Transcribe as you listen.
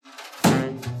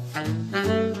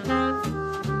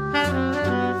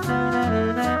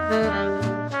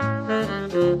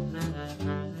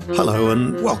Hello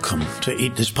and welcome to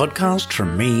Eat This Podcast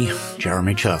from me,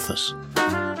 Jeremy Cherfas.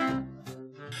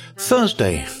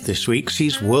 Thursday this week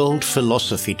sees World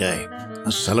Philosophy Day,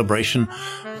 a celebration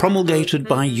promulgated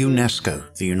by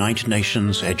UNESCO, the United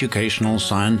Nations Educational,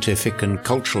 Scientific and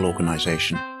Cultural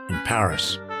Organization in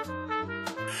Paris.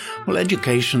 Well,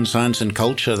 education, science and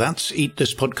culture, that's Eat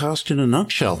This Podcast in a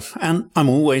nutshell, and I'm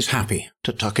always happy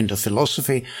to tuck into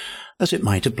philosophy as it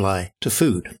might apply to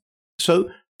food.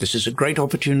 So, this is a great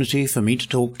opportunity for me to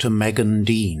talk to Megan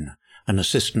Dean, an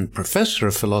assistant professor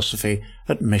of philosophy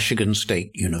at Michigan State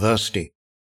University.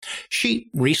 She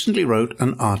recently wrote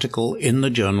an article in the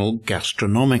journal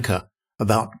Gastronomica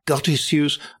about gut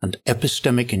issues and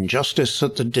epistemic injustice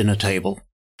at the dinner table.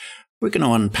 We're going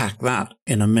to unpack that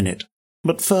in a minute.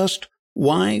 But first,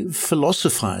 why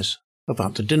philosophize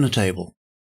about the dinner table?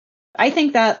 I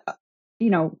think that,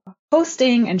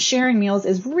 hosting and sharing meals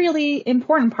is really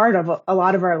important part of a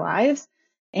lot of our lives.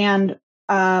 And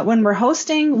when we're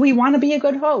hosting, we want to be a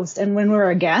good host. And when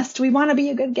we're a guest, we want to be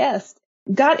a good guest.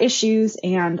 Gut issues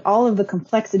and all of the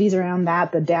complexities around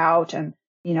that, the doubt and,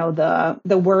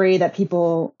 the worry that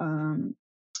people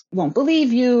won't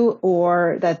believe you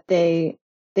or that they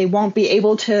won't be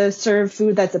able to serve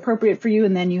food that's appropriate for you.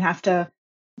 And then you have to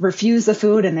refuse the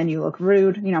food and then you look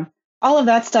rude. All of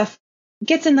that stuff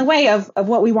gets in the way of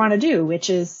what we want to do, which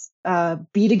is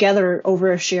be together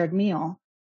over a shared meal.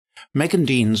 Megan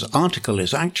Dean's article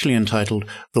is actually entitled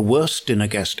The Worst Dinner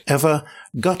Guest Ever,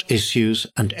 Gut Issues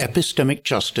and Epistemic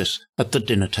Justice at the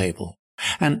Dinner Table.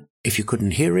 And if you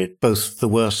couldn't hear it, both The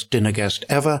Worst Dinner Guest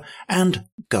Ever and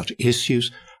Gut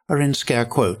Issues are in scare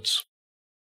quotes.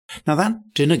 Now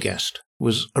that dinner guest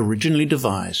was originally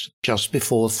devised just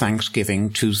before Thanksgiving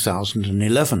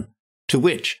 2011, to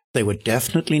which they were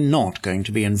definitely not going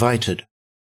to be invited.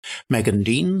 Megan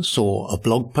Dean saw a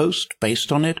blog post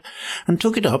based on it and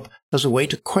took it up as a way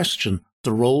to question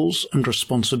the roles and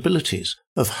responsibilities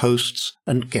of hosts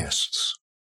and guests.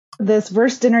 This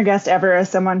worst dinner guest ever is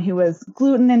someone who was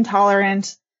gluten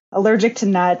intolerant, allergic to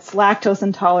nuts, lactose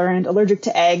intolerant, allergic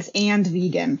to eggs, and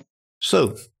vegan.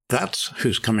 So that's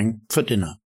who's coming for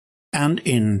dinner. And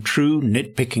in true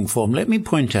nitpicking form, let me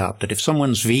point out that if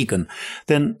someone's vegan,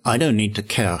 then I don't need to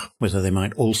care whether they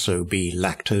might also be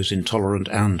lactose intolerant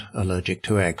and allergic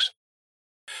to eggs.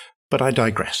 But I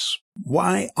digress.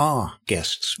 Why are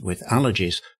guests with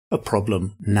allergies a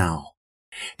problem now?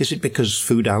 Is it because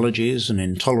food allergies and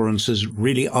intolerances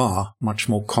really are much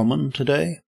more common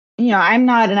today? I'm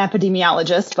not an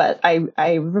epidemiologist, but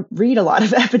I read a lot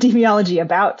of epidemiology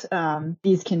about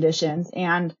these conditions.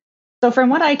 And so from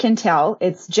what I can tell,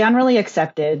 it's generally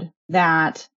accepted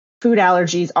that food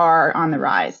allergies are on the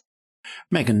rise.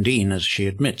 Megan Dean, as she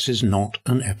admits, is not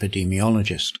an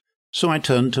epidemiologist. So I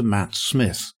turned to Matt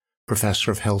Smith,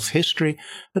 Professor of Health History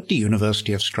at the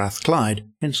University of Strathclyde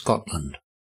in Scotland.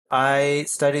 I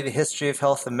study the history of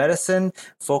health and medicine,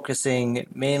 focusing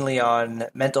mainly on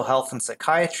mental health and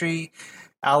psychiatry,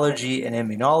 allergy and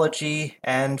immunology,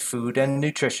 and food and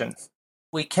nutrition.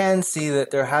 We can see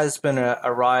that there has been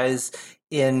a rise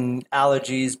in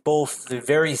allergies, both the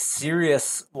very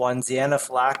serious ones, the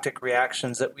anaphylactic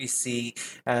reactions that we see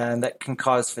and that can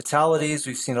cause fatalities.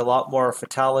 We've seen a lot more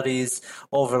fatalities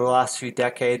over the last few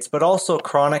decades, but also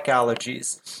chronic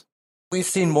allergies. We've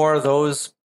seen more of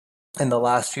those in the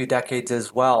last few decades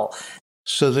as well.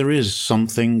 So there is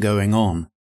something going on.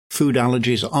 Food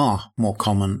allergies are more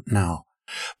common now.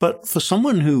 But for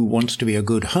someone who wants to be a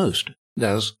good host,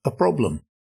 there's a problem.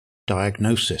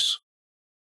 Diagnosis.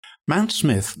 Matt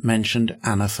Smith mentioned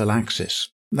anaphylaxis.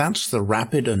 That's the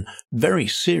rapid and very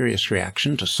serious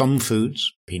reaction to some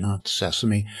foods, peanuts,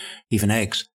 sesame, even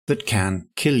eggs, that can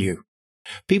kill you.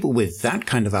 People with that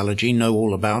kind of allergy know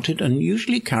all about it and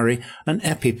usually carry an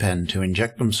EpiPen to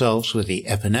inject themselves with the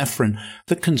epinephrine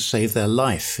that can save their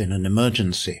life in an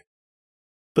emergency.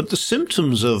 But the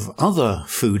symptoms of other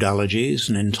food allergies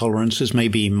and intolerances may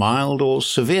be mild or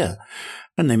severe,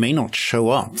 and they may not show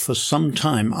up for some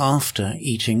time after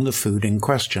eating the food in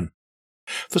question.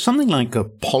 For something like a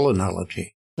pollen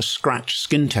allergy, a scratch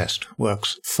skin test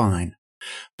works fine.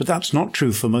 But that's not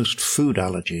true for most food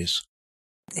allergies.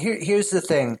 Here's the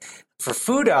thing. For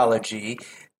food allergy,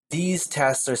 these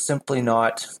tests are simply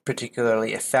not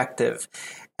particularly effective.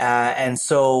 And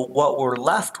so what we're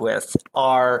left with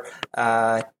are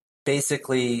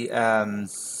basically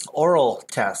oral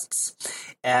tests.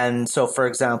 And so, for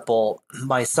example,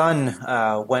 my son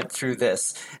went through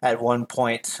this at one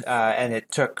point, and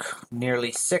it took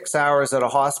nearly 6 hours at a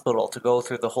hospital to go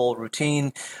through the whole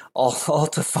routine, all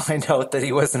to find out that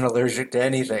he wasn't allergic to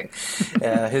anything.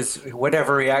 His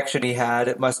whatever reaction he had,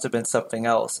 it must have been something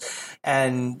else.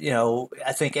 And,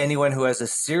 I think anyone who has a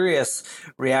serious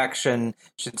reaction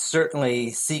should certainly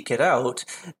seek it out.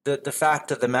 The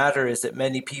fact of the matter is that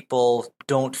many people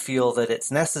don't feel that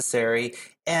it's necessary.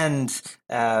 And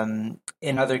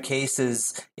in other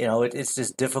cases, it's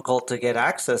just difficult to get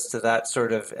access to that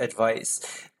sort of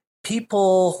advice.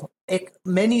 People,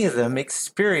 many of them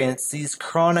experience these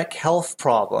chronic health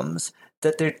problems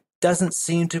that there doesn't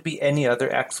seem to be any other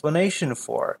explanation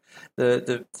for.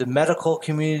 The medical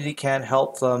community can't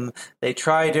help them. They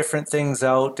try different things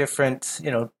out,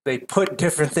 they put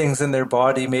different things in their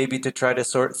body maybe to try to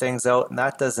sort things out, and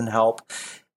that doesn't help.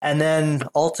 And then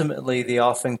ultimately they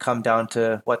often come down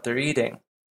to what they're eating.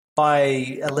 By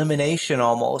elimination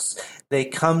almost, they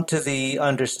come to the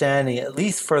understanding, at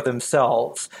least for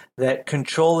themselves, that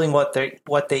controlling what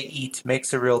they eat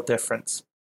makes a real difference.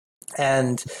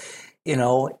 And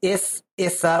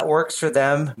if that works for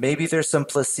them, maybe there's some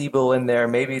placebo in there,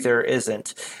 maybe there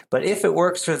isn't. But if it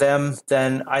works for them,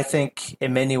 then I think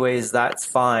in many ways that's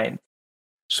fine.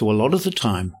 So a lot of the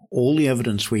time, all the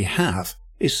evidence we have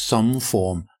is some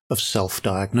form of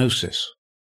self-diagnosis.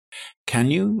 Can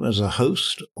you, as a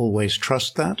host, always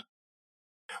trust that?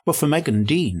 Well, for Megan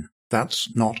Dean,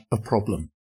 that's not a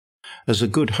problem. As a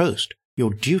good host,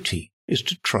 your duty is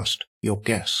to trust your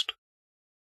guest.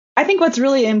 I think what's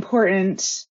really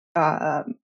important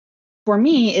for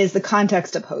me is the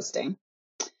context of hosting.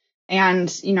 And,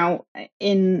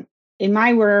 in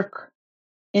my work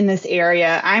in this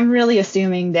area, I'm really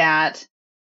assuming that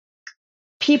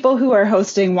people who are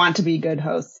hosting want to be good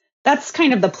hosts. That's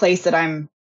kind of the place that I'm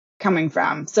coming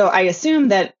from. So I assume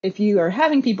that if you are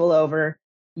having people over,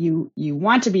 you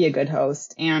want to be a good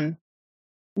host. And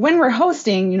when we're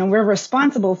hosting, we're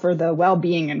responsible for the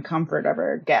well-being and comfort of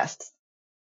our guests.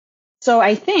 So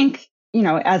I think,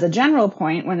 as a general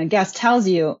point, when a guest tells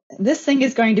you this thing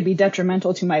is going to be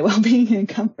detrimental to my well-being and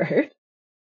comfort,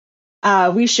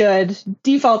 we should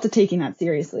default to taking that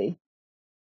seriously.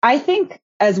 I think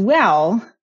as well,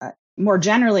 more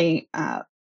generally,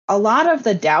 a lot of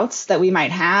the doubts that we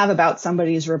might have about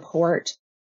somebody's report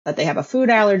that they have a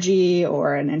food allergy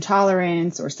or an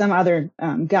intolerance or some other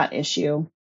gut issue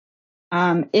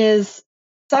is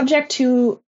subject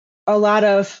to a lot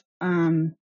of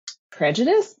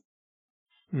prejudice.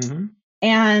 Mm-hmm.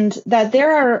 And that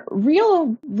there are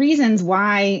real reasons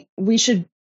why we should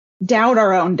doubt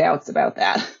our own doubts about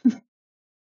that.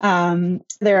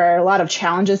 There are a lot of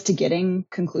challenges to getting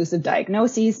conclusive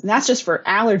diagnoses. And that's just for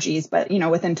allergies, but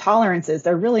with intolerances,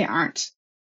 there really aren't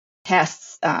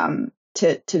tests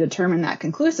to determine that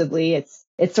conclusively.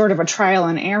 It's sort of a trial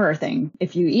and error thing.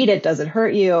 If you eat it, does it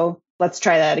hurt you? Let's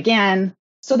try that again.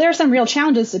 So there are some real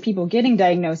challenges to people getting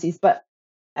diagnoses, but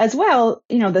as well,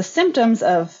 the symptoms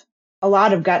of a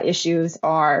lot of gut issues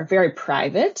are very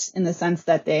private in the sense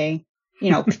that they,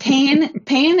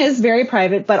 pain is very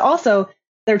private, but also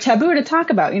they're taboo to talk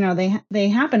about. They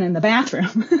happen in the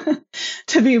bathroom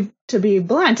to be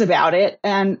blunt about it.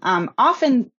 And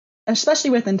often,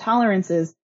 especially with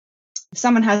intolerances, if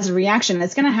someone has a reaction,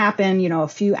 it's going to happen, a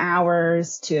few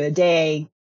hours to a day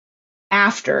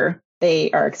after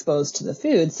they are exposed to the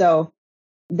food. So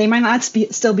they might not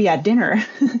still be at dinner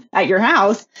at your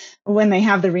house when they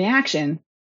have the reaction.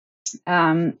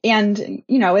 And,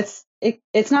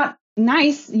 it's not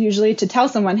nice usually to tell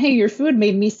someone, hey, your food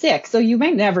made me sick. So you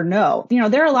might never know.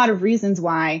 There are a lot of reasons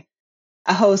why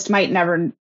a host might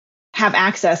never have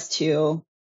access to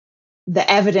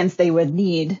the evidence they would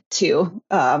need to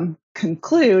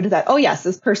conclude that, oh, yes,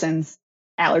 this person's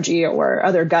allergy or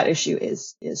other gut issue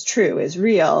is true, is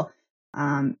real.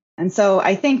 And so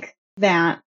I think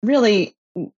that really,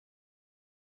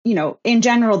 in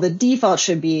general, the default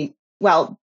should be,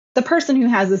 well, the person who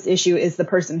has this issue is the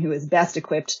person who is best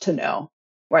equipped to know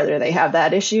whether they have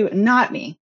that issue, not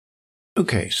me.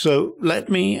 Okay, so let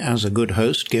me, as a good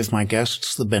host, give my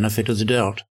guests the benefit of the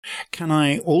doubt. Can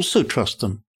I also trust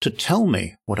them to tell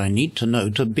me what I need to know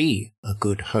to be a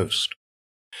good host?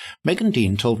 Megan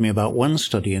Dean told me about one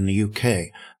study in the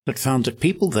UK that found that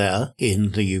people there,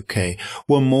 in the UK,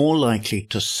 were more likely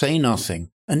to say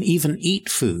nothing and even eat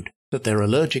food that they're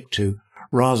allergic to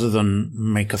rather than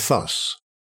make a fuss.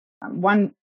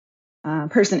 One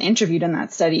person interviewed in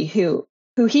that study who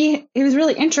he was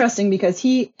really interesting because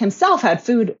he himself had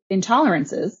food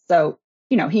intolerances. So,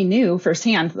 he knew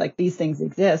firsthand, like, these things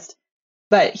exist.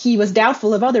 but he was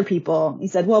doubtful of other people. He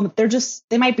said, well,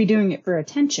 they might be doing it for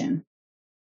attention.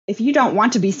 If you don't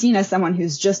want to be seen as someone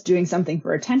who's just doing something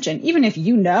for attention, even if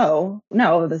no,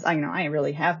 this, I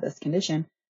really have this condition,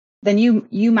 then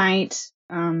you might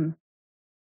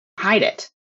hide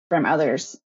it from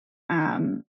others.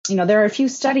 There are a few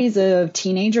studies of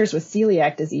teenagers with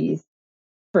celiac disease,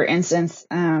 for instance,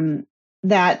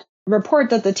 that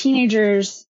report that the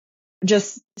teenagers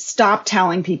just stop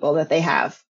telling people that they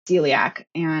have celiac.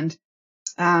 And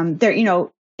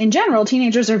in general,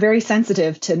 teenagers are very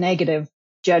sensitive to negative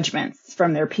judgments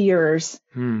from their peers.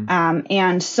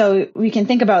 And so we can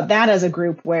think about that as a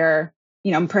group where,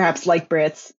 perhaps like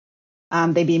Brits,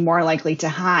 they'd be more likely to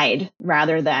hide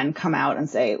rather than come out and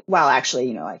say, well,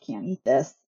 actually, I can't eat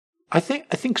this. I think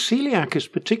celiac is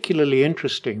particularly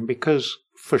interesting because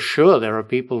for sure there are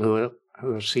people who are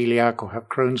celiac or have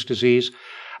Crohn's disease.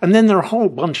 And then there are a whole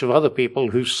bunch of other people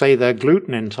who say they're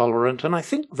gluten intolerant. And I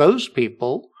think those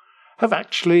people have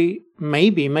actually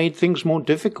maybe made things more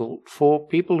difficult for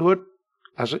people who are,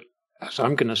 as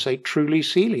I'm going to say, truly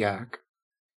celiac.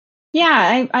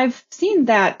 Yeah, I've seen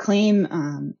that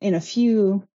claim in a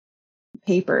few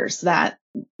papers that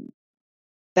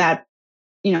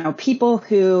people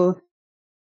who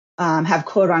have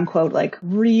quote unquote like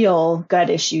real gut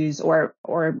issues or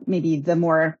maybe the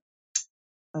more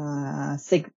the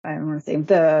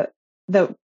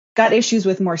gut issues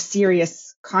with more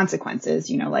serious consequences,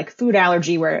 like food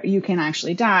allergy where you can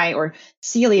actually die, or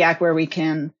celiac where we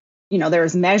can,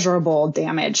 there's measurable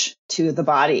damage to the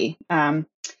body.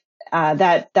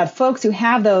 That folks who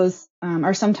have those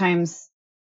are sometimes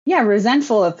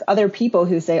resentful of other people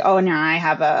who say, oh no, I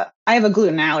have a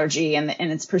gluten allergy, and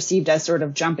it's perceived as sort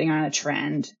of jumping on a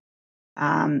trend.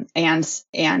 And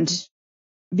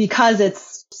because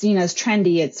it's seen as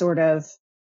trendy, it sort of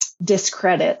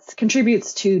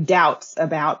contributes to doubts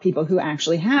about people who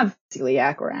actually have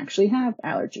celiac or actually have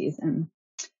allergies. And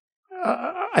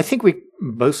I think we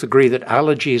both agree that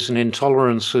allergies and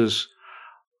intolerances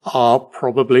are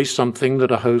probably something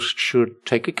that a host should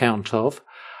take account of.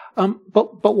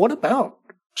 But what about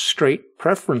straight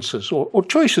preferences or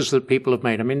choices that people have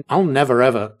made? I mean, I'll never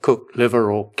ever cook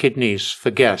liver or kidneys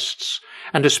for guests,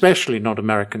 and especially not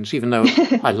Americans, even though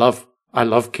I love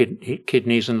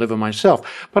kidneys and liver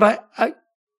myself. But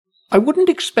I wouldn't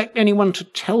expect anyone to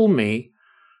tell me,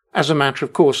 as a matter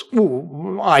of course,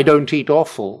 I don't eat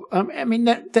offal. I mean,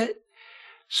 that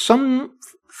some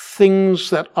things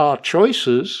that are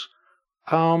choices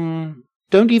don't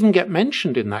even get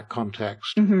mentioned in that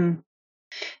context. Mm-hmm.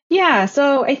 Yeah,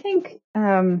 so I think,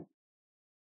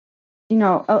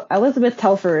 Elizabeth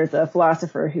Telfer is a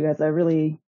philosopher who has a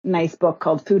really nice book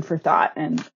called Food for Thought,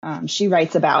 and she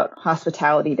writes about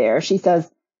hospitality there. She says,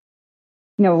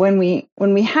 when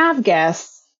we have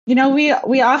guests,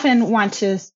 we often want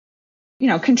to,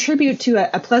 contribute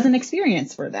to a pleasant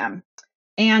experience for them.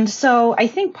 And so I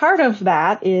think part of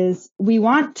that is we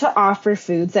want to offer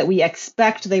foods that we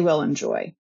expect they will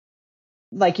enjoy.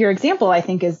 Like your example, I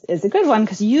think is a good one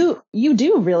because you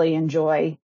do really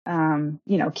enjoy,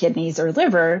 kidneys or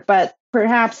liver, but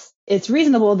perhaps it's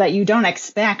reasonable that you don't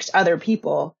expect other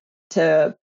people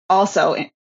to also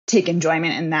take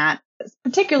enjoyment in that,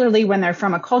 particularly when they're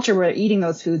from a culture where eating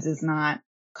those foods is not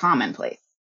commonplace.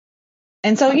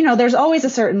 And so, there's always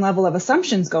a certain level of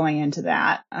assumptions going into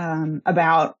that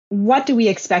about what do we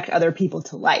expect other people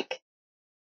to like.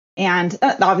 And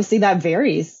obviously that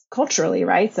varies culturally,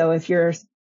 right? So if you're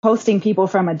hosting people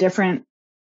from a different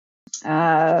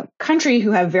country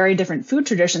who have very different food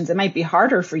traditions, it might be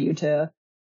harder for you to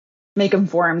make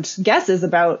informed guesses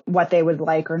about what they would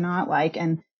like or not like.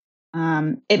 And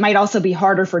it might also be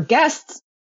harder for guests.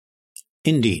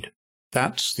 Indeed.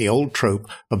 That's the old trope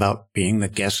about being the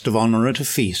guest of honor at a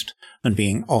feast and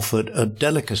being offered a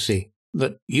delicacy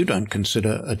that you don't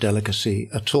consider a delicacy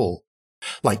at all,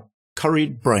 like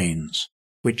curried brains,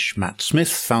 which Matt Smith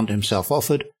found himself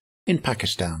offered in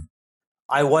Pakistan.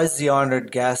 I was the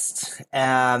honored guest,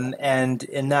 and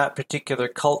in that particular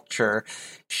culture,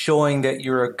 showing that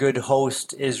you're a good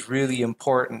host is really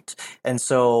important. And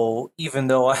so even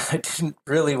though I didn't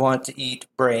really want to eat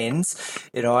brains,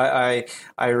 I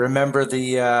remember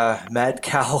the mad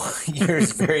cow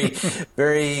years very,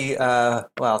 very,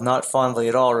 not fondly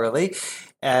at all, really.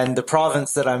 And the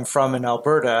province that I'm from in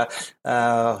Alberta,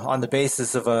 on the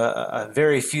basis of a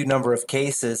very few number of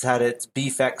cases, had its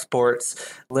beef exports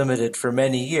limited for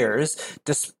many years.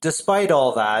 Despite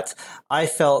all that, I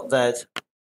felt that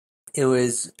it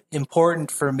was important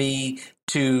for me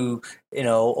to,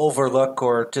 overlook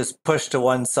or just push to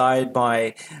one side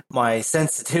my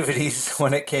sensitivities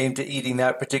when it came to eating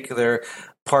that particular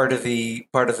part of the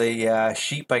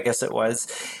sheep, I guess it was,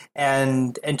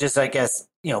 and just, I guess,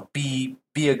 be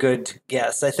a good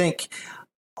guest. I think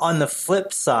on the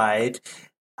flip side,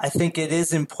 I think it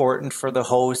is important for the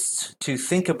host to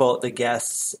think about the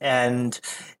guests. And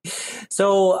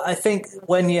so I think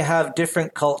when you have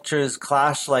different cultures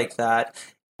clash like that,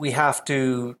 we have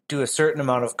to do a certain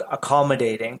amount of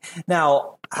accommodating.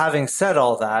 Now, having said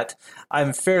all that,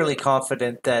 I'm fairly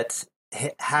confident that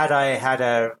had I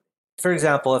had for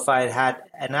example, if I had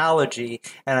an allergy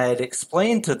and I had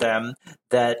explained to them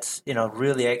that,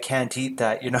 really I can't eat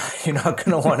that, you're not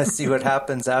going to want to see what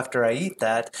happens after I eat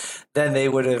that, then they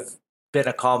would have been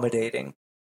accommodating.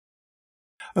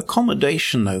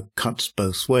 Accommodation, though, cuts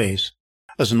both ways.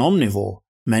 As an omnivore,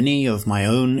 many of my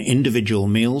own individual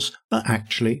meals are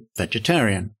actually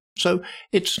vegetarian, so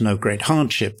it's no great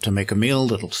hardship to make a meal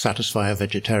that'll satisfy a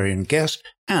vegetarian guest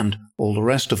and all the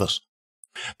rest of us.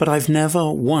 But I've never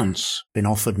once been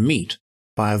offered meat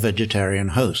by a vegetarian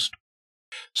host.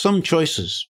 Some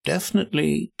choices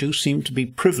definitely do seem to be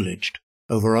privileged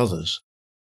over others.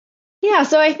 Yeah,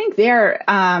 so I think they're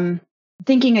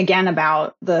thinking again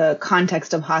about the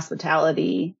context of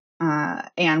hospitality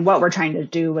and what we're trying to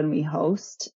do when we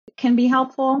host can be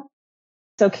helpful.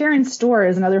 So Karen Storr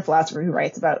is another philosopher who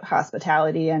writes about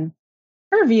hospitality, and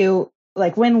her view,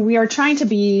 like when we are trying to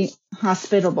be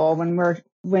hospitable,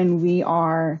 when we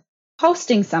are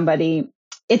hosting somebody,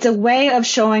 it's a way of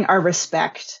showing our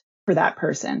respect for that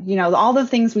person. All the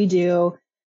things we do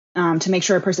to make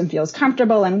sure a person feels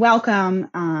comfortable and welcome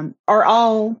are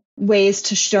all ways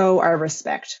to show our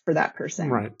respect for that person.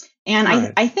 Right. And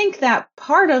right. I think that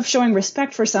part of showing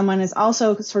respect for someone is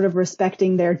also sort of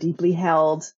respecting their deeply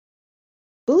held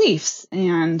beliefs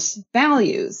and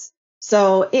values.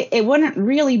 So it wouldn't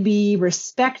really be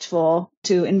respectful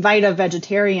to invite a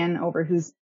vegetarian over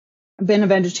who's been a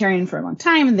vegetarian for a long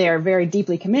time and they're very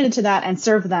deeply committed to that and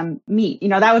serve them meat.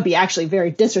 That would be actually very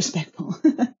disrespectful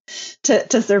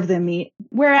to serve them meat.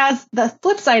 Whereas the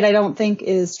flip side, I don't think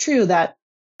is true, that,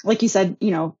 like you said,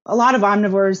 a lot of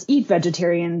omnivores eat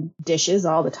vegetarian dishes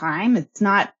all the time. It's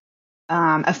not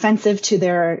offensive to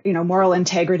their, moral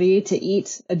integrity to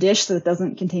eat a dish that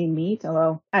doesn't contain meat.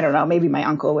 Although, I don't know, maybe my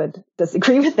uncle would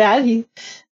disagree with that. He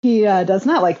does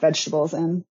not like vegetables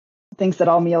and thinks that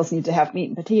all meals need to have meat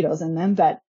and potatoes in them.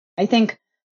 But I think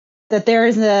that there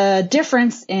is a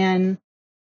difference in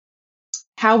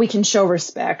how we can show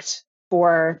respect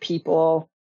for people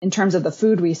in terms of the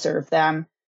food we serve them.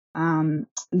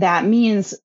 That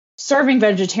means serving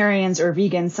vegetarians or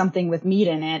vegans something with meat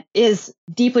in it is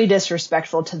deeply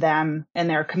disrespectful to them and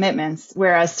their commitments,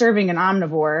 whereas serving an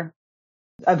omnivore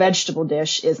a vegetable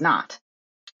dish is not.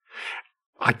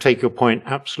 I take your point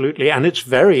absolutely. And it's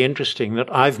very interesting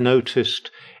that I've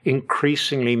noticed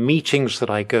increasingly meetings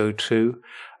that I go to,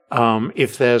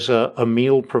 if there's a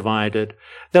meal provided,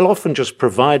 they'll often just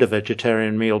provide a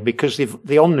vegetarian meal because the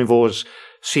omnivores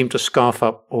seem to scarf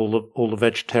up all the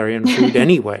vegetarian food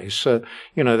anyway. So,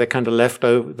 they're kind of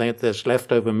leftover, there's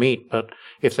leftover meat, but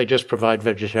if they just provide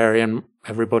vegetarian,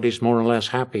 everybody's more or less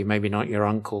happy. Maybe not your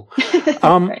uncle.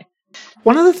 Right.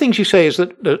 One of the things you say is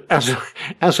that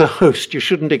as a host, you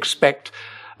shouldn't expect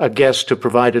a guest to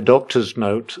provide a doctor's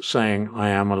note saying, I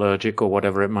am allergic or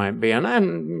whatever it might be. And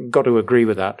I've got to agree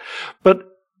with that. But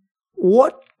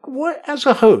what as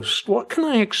a host, what can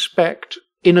I expect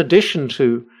in addition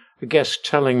to a guest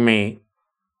telling me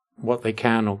what they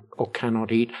can or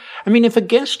cannot eat? I mean, if a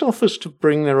guest offers to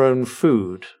bring their own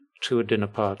food to a dinner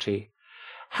party,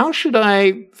 how should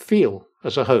I feel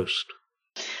as a host?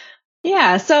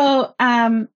 Yeah, so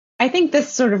I think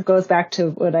this sort of goes back to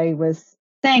what I was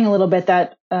saying a little bit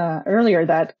that earlier,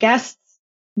 that guests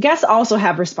also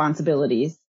have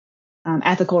responsibilities,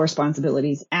 ethical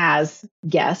responsibilities as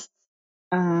guests.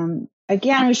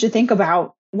 Again, we should think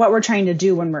about what we're trying to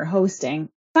do when we're hosting.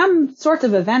 Some sorts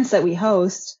of events that we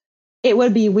host, it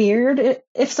would be weird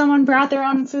if someone brought their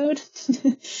own food.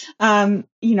 I'm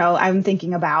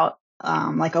thinking about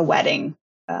like a wedding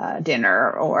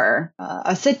dinner or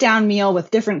a sit-down meal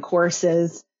with different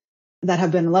courses that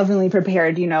have been lovingly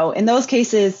prepared. In those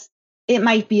cases, it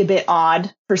might be a bit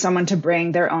odd for someone to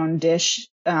bring their own dish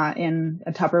in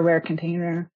a Tupperware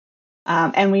container.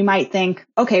 And we might think,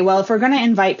 okay, well, if we're going to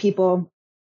invite people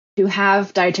who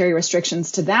have dietary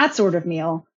restrictions to that sort of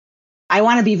meal, I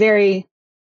want to be very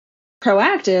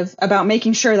proactive about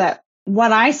making sure that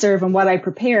what I serve and what I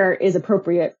prepare is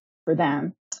appropriate for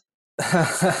them.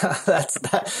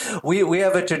 We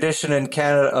have a tradition in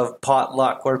Canada of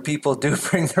potluck where people do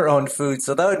bring their own food,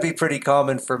 so that would be pretty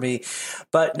common for me.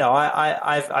 But no,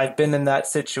 I've been in that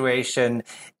situation,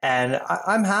 And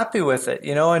I'm happy with it,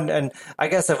 and I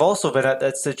guess I've also been at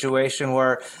that situation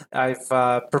where I've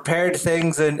prepared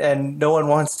things and no one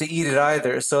wants to eat it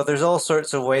either. So there's all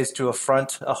sorts of ways to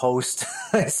affront a host,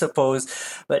 I suppose.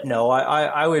 But no,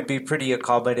 I would be pretty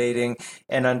accommodating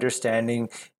and understanding.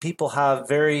 People have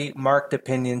very marked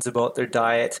opinions about their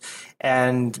diet,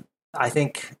 and I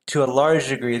think to a large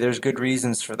degree, there's good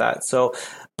reasons for that. So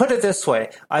put it this way,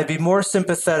 I'd be more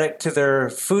sympathetic to their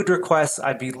food requests.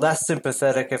 I'd be less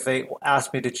sympathetic if they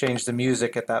asked me to change the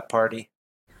music at that party.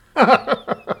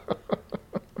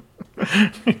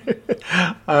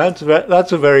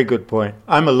 That's a very good point.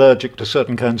 I'm allergic to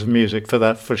certain kinds of music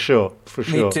for sure.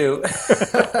 Me too.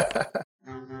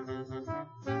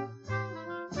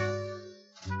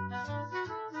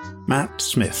 Matt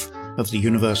Smith of the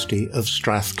University of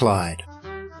Strathclyde.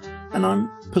 And I'm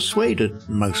persuaded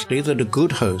mostly that a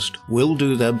good host will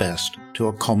do their best to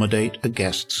accommodate a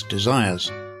guest's desires,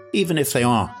 even if they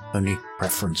are only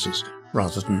preferences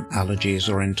rather than allergies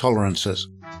or intolerances.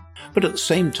 But at the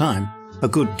same time, a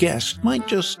good guest might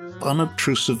just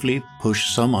unobtrusively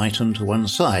push some item to one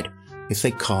side if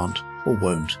they can't or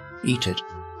won't eat it.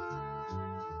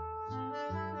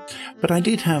 But I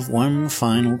did have one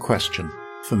final question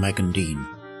for Megan Dean.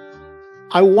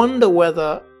 I wonder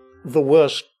whether the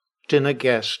worst dinner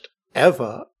guest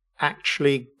ever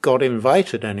actually got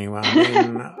invited anywhere. I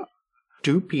mean,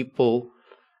 do people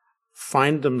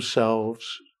find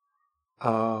themselves,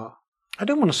 I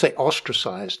don't want to say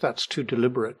ostracized, that's too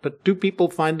deliberate, but do people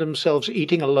find themselves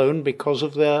eating alone because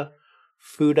of their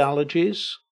food allergies?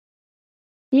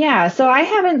 Yeah, so I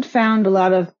haven't found a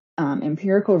lot of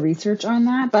empirical research on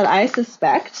that, but I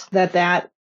suspect that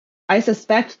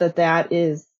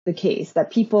is the case,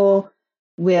 that people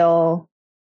will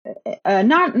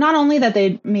not only that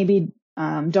they maybe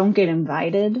don't get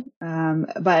invited,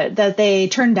 but that they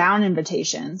turn down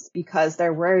invitations because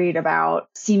they're worried about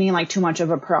seeming like too much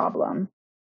of a problem,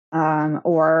 and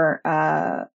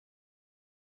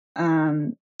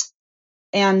I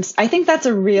think that's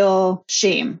a real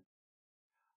shame.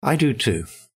 I do too,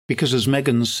 because as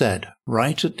Megan said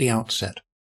right at the outset,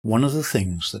 one of the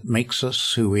things that makes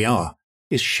us who we are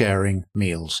is sharing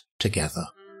meals together.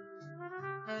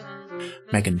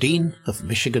 Megan Dean of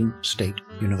Michigan State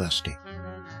University.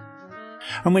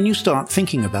 And when you start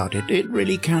thinking about it, it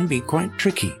really can be quite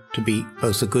tricky to be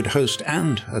both a good host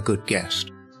and a good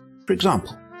guest. For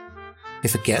example,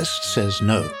 if a guest says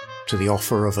no to the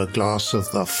offer of a glass of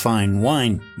the fine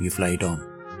wine you've laid on,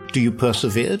 do you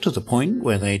persevere to the point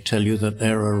where they tell you that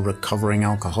they're a recovering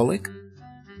alcoholic?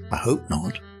 I hope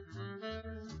not.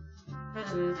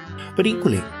 But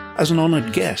equally, as an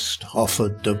honoured guest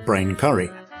offered the brain curry,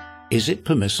 is it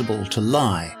permissible to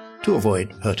lie to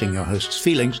avoid hurting your host's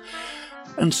feelings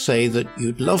and say that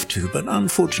you'd love to, but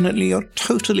unfortunately you're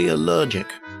totally allergic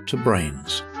to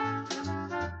brains?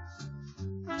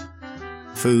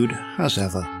 Food as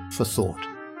ever for thought.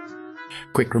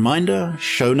 Quick reminder,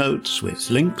 show notes with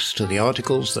links to the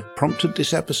articles that prompted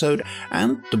this episode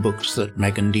and the books that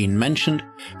Megan Dean mentioned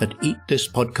at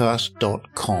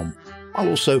eatthispodcast.com. I'll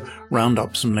also round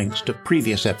up some links to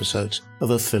previous episodes of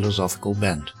A Philosophical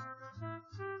Bent.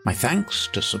 My thanks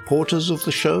to supporters of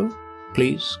the show.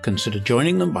 Please consider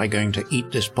joining them by going to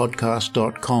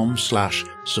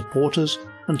eatthispodcast.com/supporters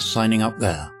and signing up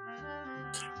there.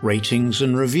 Ratings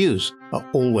and reviews are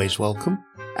always welcome,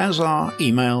 as are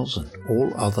emails and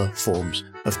all other forms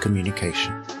of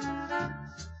communication.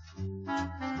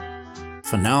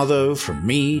 For now, though, from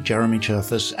me, Jeremy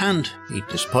Cherfas, and Eat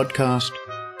This Podcast,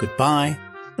 goodbye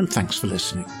and thanks for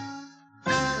listening.